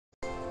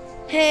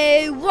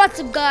Hey, what's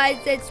up guys?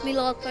 It's me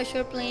Lord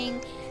Crusher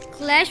playing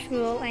Clash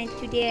Royale, and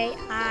today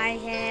I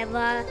have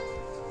a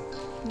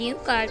new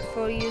card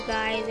for you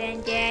guys,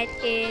 and that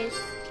is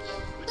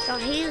the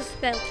heal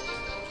spell.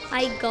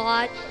 I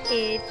got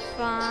it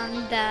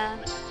from the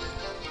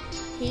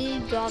heal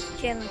drop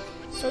challenge.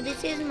 So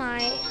this is my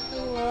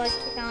last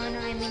account.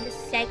 I'm in the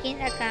second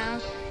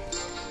account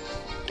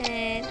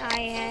and I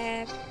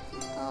have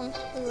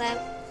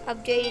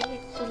updated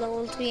it to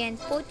level 3 and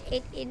put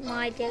it in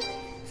my deck.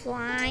 So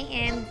I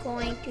am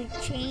going to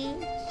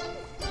change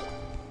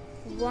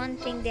one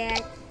thing,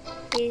 that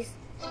is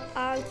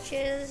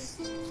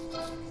archers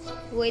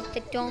with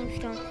the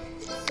tombstone.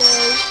 So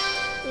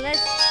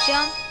let's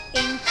jump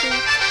into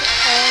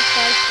our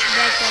first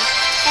battle.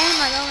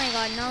 Ahmad, oh my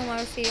god, no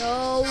mercy,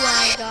 oh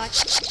my god.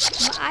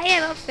 I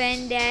have a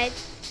friend that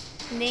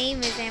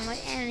name is Ahmad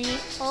and he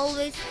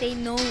always say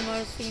no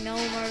mercy, no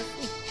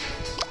mercy.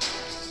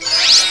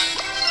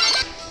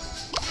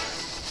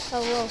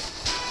 Oh whoa.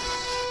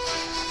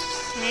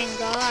 Thank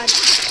God.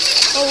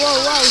 Oh whoa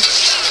whoa.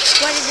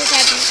 What is this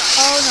happening?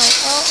 Oh no.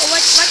 Oh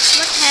what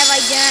have I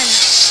done?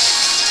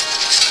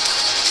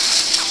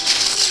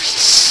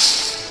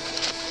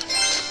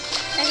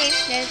 Okay,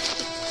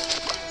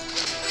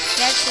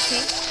 that's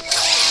okay.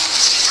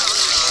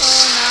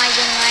 Oh no, I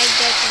don't like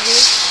that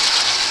witch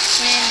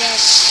and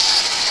that.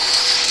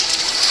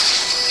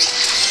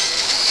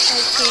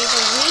 Okay,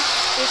 the witch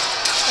is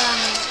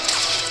coming.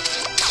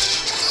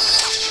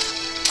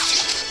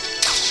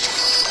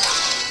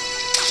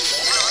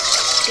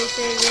 This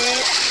is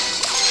it.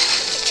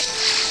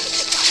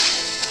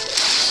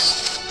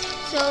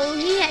 So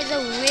he has a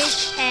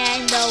witch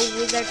and a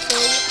wizard, so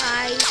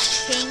I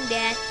think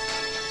that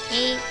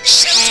he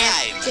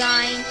has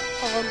giant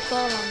or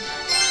golem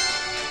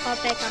or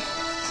P.E.K.K.A.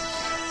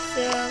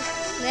 So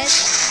let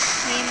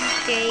him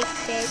take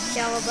that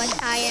tower, but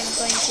I am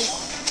going to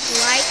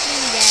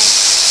lightning that.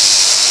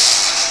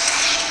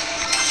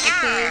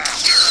 Okay.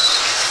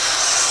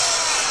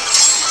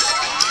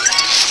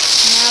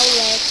 Now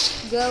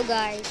let's go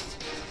guys.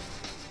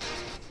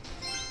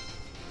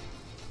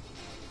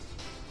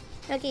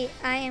 Okay,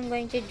 I am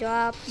going to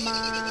drop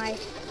my...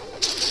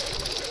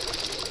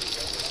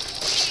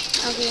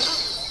 Okay,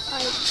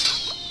 I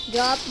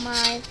drop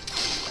my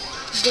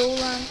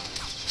golem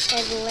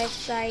at the left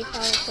side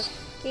of the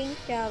king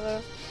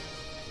tower.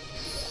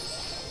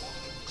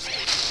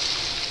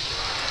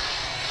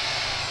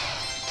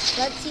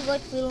 Let's see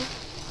what will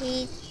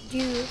he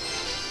do.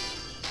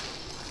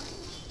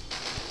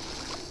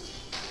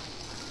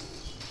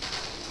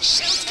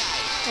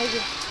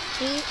 Okay,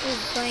 he is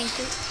going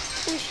to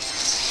push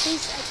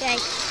his attack.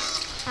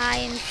 I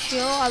am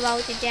sure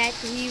about it that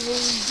he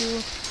will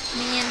do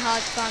minion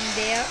heart from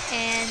there,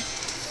 and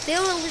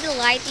there will be the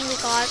lightning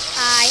because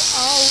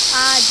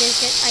just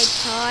that I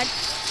thought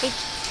it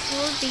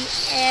should be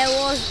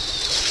arrows.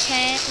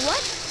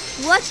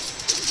 What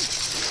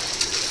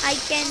I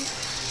can...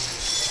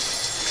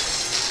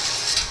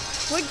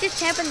 What just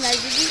happened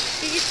guys?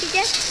 Did you see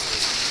that?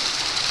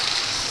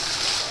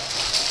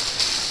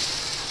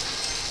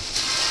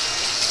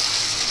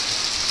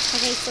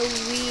 Okay, so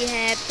we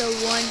have the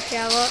one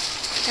tower,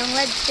 and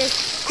let's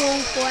just go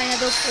for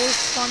another push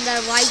from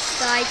the right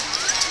side.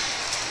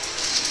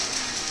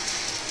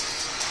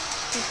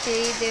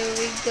 Okay, there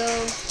we go.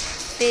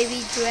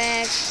 Baby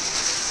drag.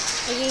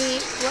 Okay,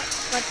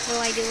 what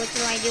will I do? What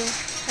will I do?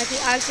 Okay,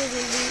 archers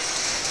will be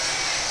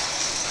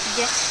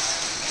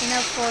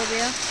enough for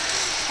there.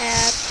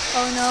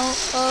 Oh no,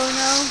 oh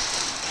no.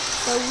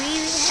 So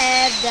we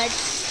have the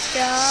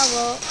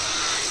tower.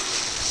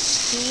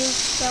 Heal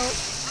spell.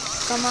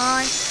 Come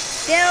on.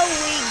 There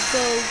we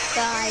go,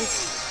 guys.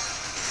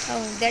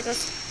 Oh, that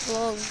was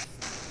close.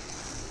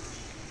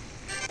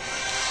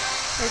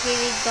 Okay,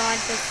 we got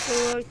the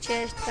sword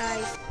chest,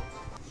 guys.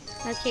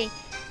 Okay.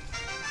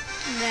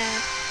 The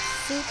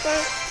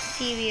super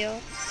serial.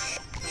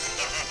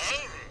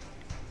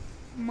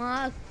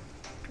 Mark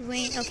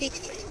Twain. Okay.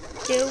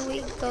 There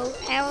we go.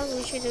 Arrow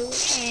we should do.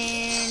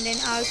 And then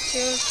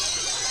archer.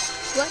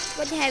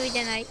 What have we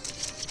done?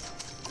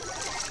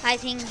 I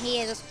think he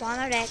has a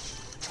spawner deck.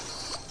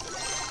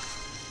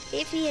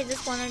 If he has a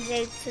spawner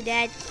deck, so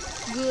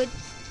that's good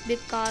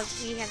because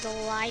we have the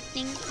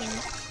lightning in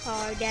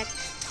our deck.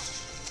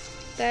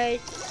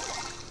 But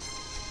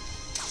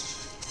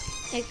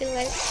I feel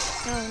like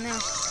no.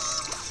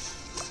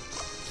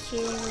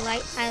 Okay,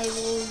 I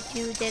will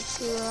do that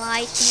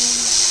lightning.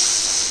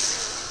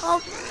 Oh.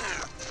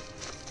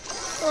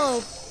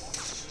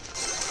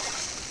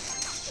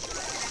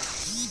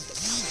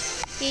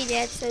 Okay,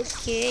 that's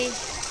okay.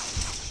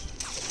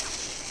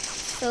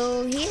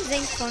 So he is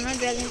in Spawner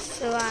Dragon,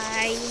 so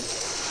I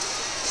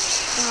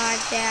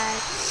thought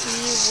that he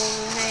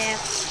will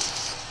have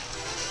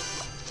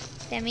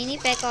the mini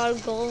P.E.K.K.A. or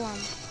golem.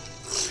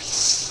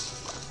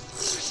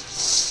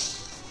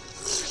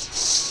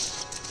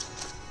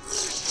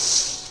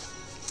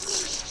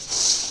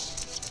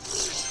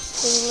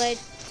 So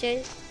let's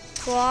just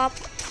drop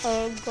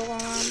our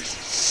golem.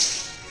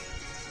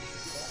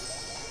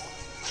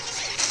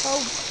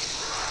 Oh,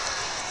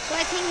 So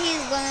I think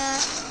he's gonna,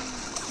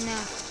 no,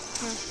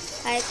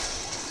 I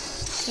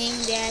think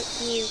that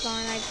he's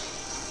gonna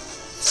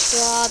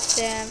drop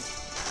the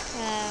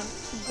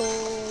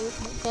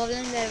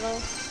goblin level,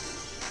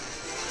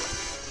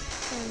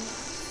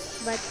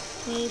 but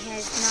he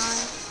has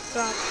not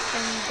dropped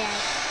any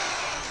that.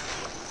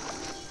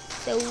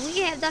 So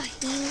we have the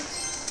heal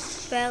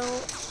spell,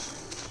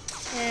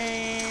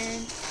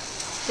 and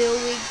so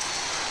we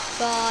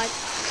got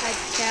a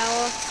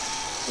tower.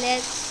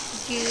 Let's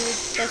do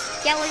the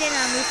skeleton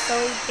army so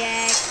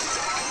that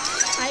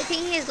I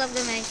think he's left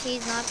the match.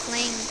 He's not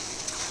playing.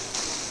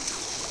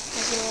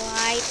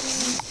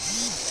 Lightning.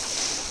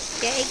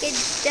 Take it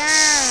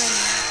down.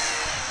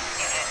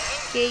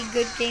 Okay,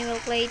 good game well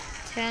played.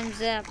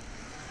 Thumbs up.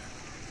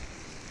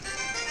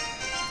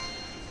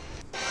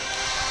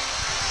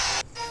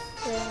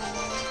 So,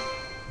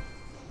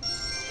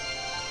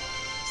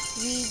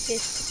 we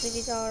just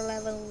completed our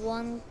level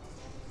 1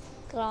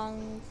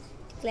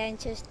 clan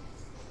chest.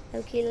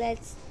 Okay,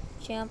 let's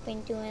jump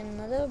into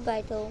another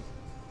battle.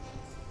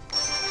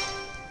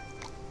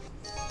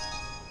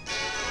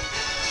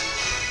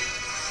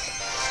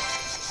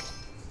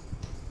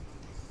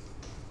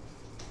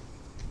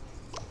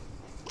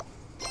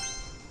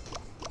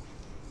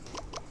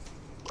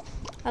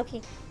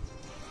 Okay,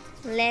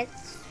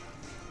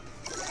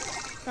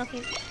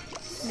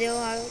 there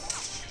are,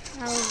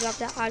 I will drop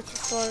the archers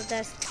for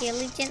the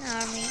skeleton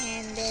army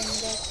and then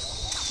the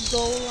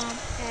golem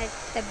at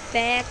the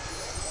back.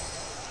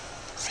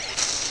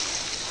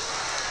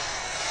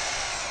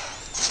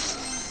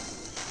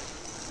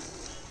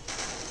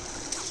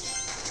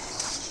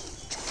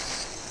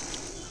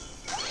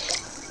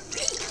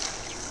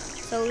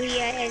 So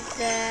here is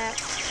the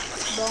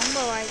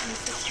bomber, I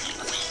think.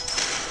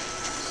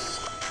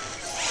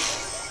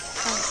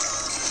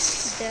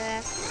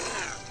 The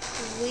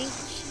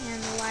witch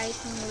and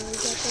lightning will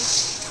get it.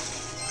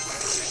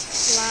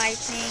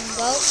 Lightning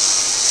go.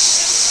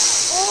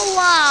 Oh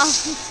wow!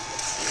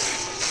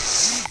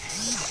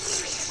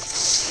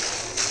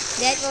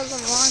 That was a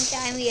long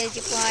time we had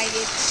applied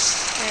it.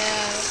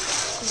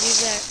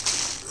 Wizard.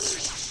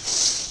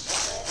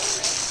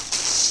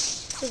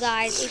 So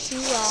guys, if you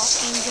are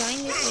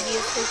enjoying this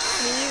video, so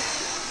please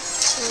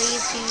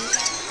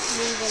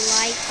leave a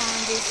like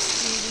on this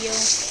video.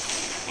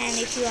 And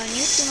if you are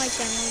new to my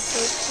channel, so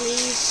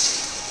please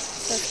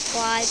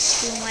subscribe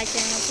to my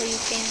channel so you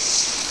can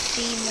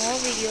see more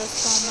videos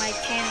from my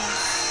channel.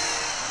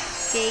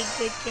 Okay,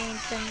 good game,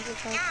 thumbs up,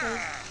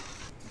 please.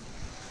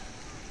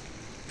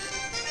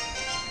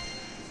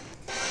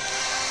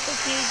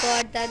 Okay, we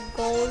got that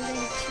golden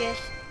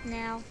chest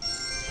now.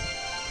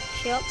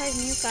 Shop has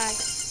new card.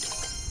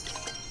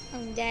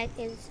 And that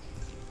is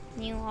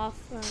new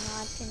offer,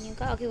 not the new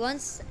card. Okay,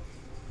 once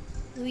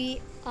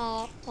we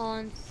are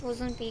on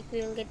Frozen Peak,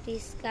 we will get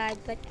this card,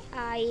 but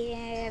I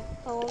have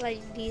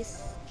already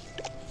these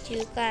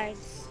 2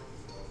 cards.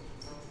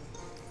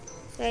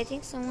 So I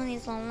think someone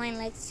is online.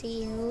 Let's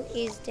see who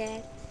is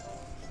that.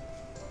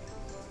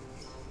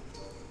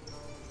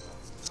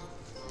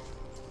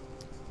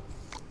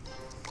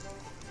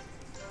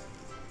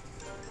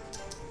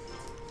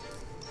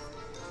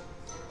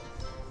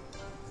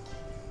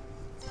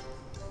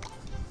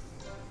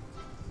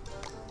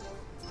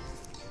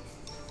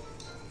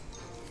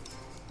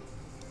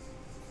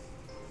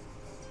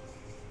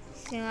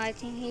 So I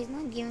think he's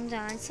not giving the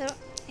answer.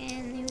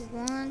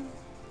 Anyone?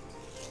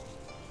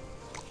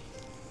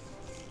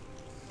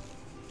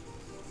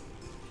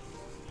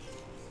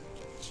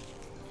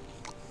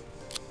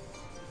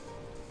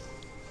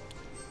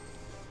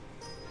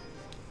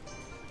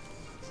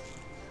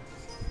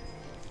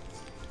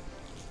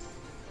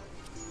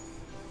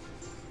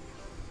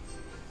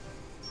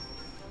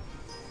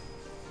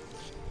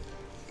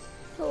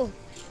 Oh,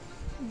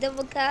 the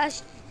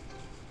Vakash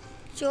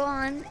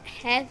John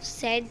have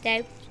said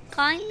that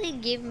kindly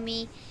give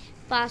me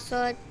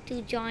password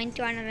to join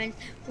tournament.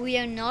 We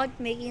are not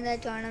making the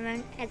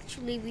tournament.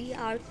 Actually, we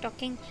are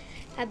talking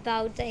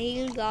about the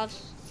Hill Golf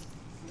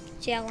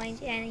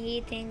challenge, and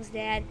he thinks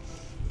that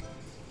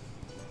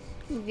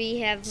we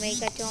have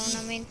made a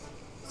tournament.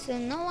 So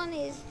no one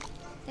is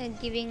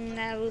giving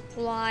a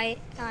reply.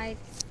 I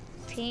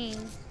think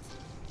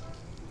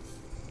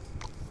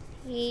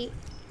he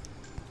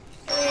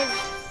is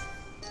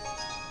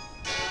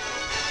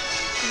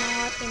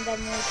not in the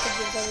mood to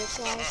give the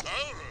reply.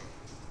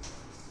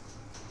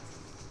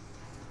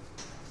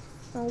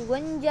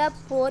 Punjab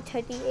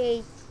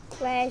 438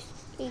 Clash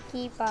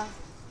Equipa.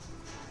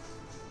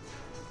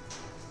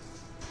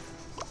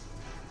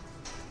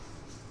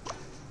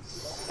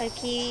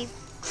 Okay,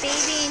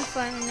 Baby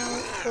Inferno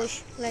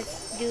push.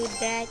 Let's do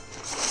that.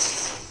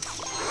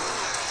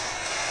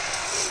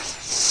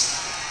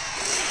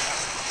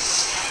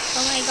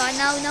 Oh my god,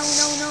 no,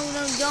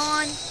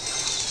 John.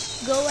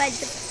 Go at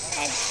the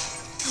head.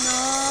 No.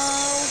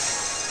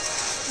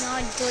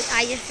 Not good.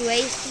 I just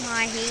wasted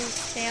my heal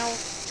spell.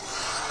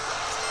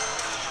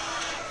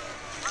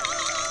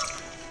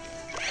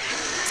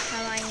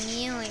 Oh, I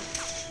knew it.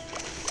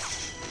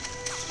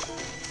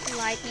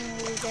 Lightning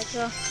will get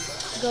her.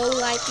 Go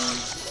lightning.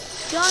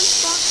 Don't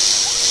fall.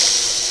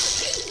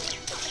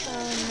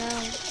 Oh no.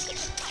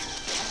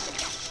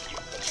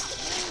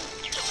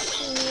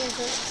 Here's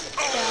a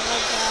Java,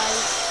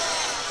 guys.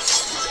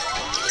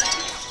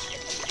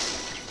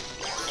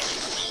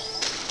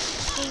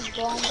 The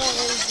bomber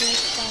will do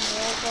some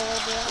work over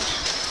there.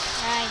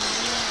 I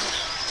know.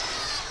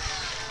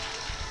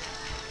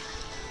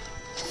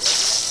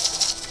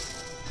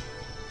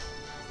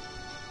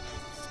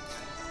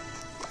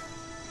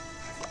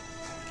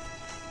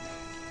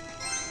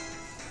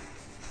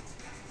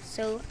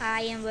 So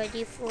I am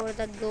ready for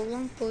the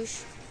golden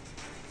push.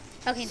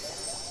 Okay.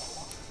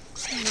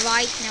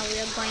 Right now we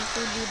are going to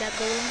do the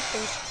golden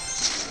push.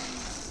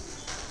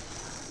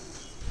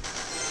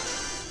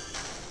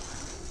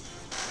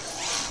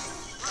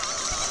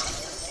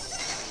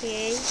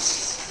 Okay.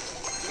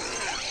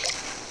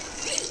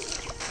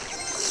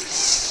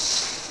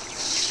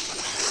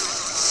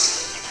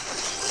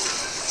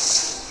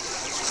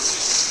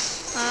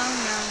 Oh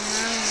no.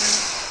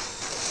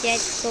 That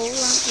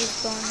golem is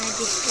gonna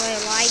destroy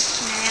right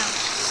now.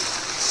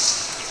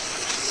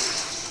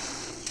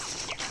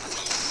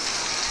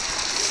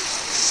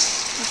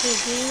 Okay,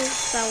 this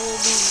spell will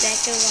be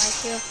better right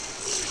here.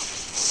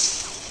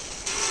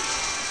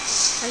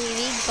 Okay,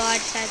 we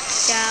got that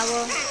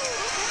tower.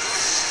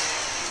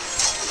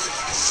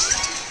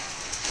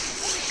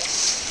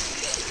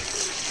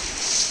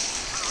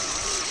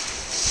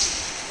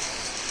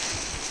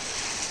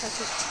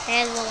 Okay,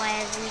 as well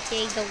as we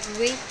take the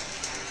whip.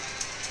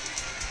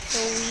 So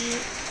we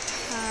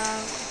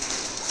are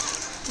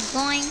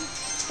going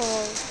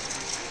for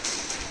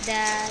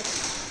that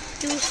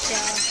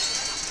 2-star.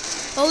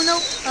 Oh no!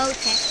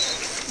 Okay,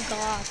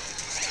 God.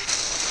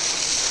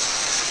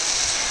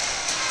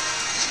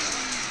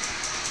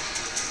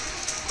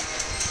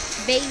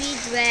 Baby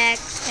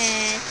drag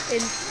and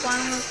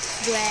informer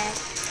drag.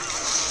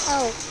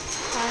 Oh,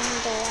 I'm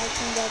the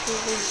lightning that we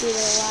will do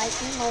the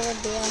lightning over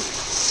there.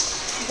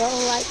 Go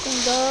lightning,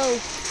 go!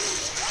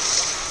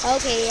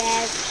 Okay,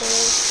 yes,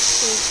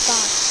 this is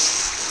gone.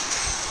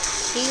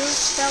 Heal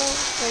spell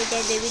so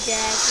that the baby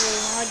drag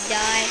will not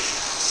die.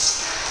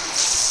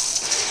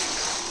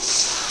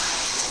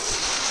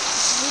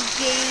 Good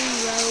game,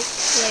 well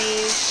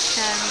played,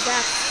 thumbs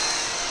up.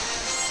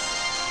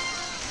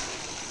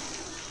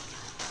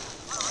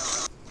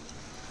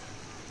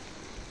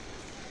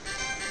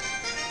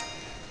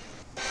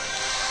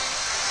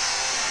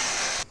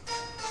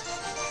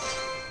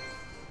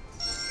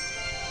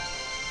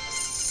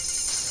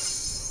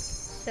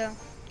 So,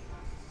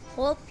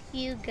 hope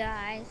you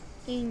guys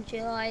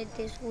enjoyed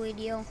this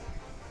video.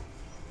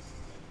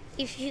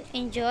 If you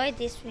enjoyed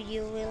this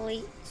video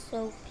really,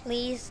 so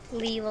please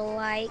leave a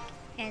like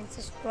and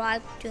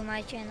subscribe to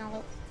my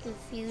channel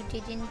if you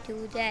didn't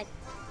do that.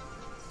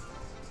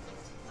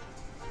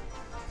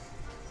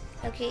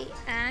 Okay,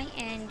 I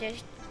am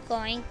just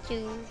going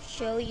to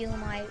show you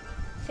my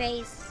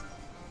face,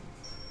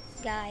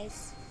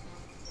 guys.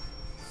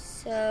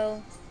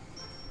 So,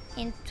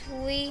 in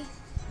 3,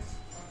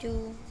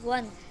 2,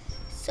 1.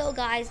 So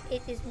guys,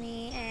 it is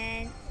me,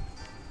 and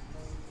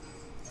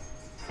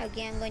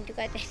again I'm going to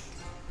cut it.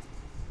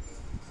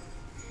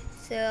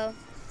 So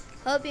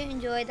hope you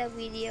enjoyed the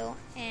video,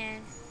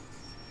 and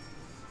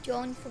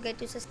don't forget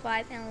to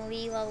subscribe and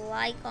leave a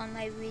like on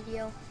my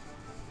video.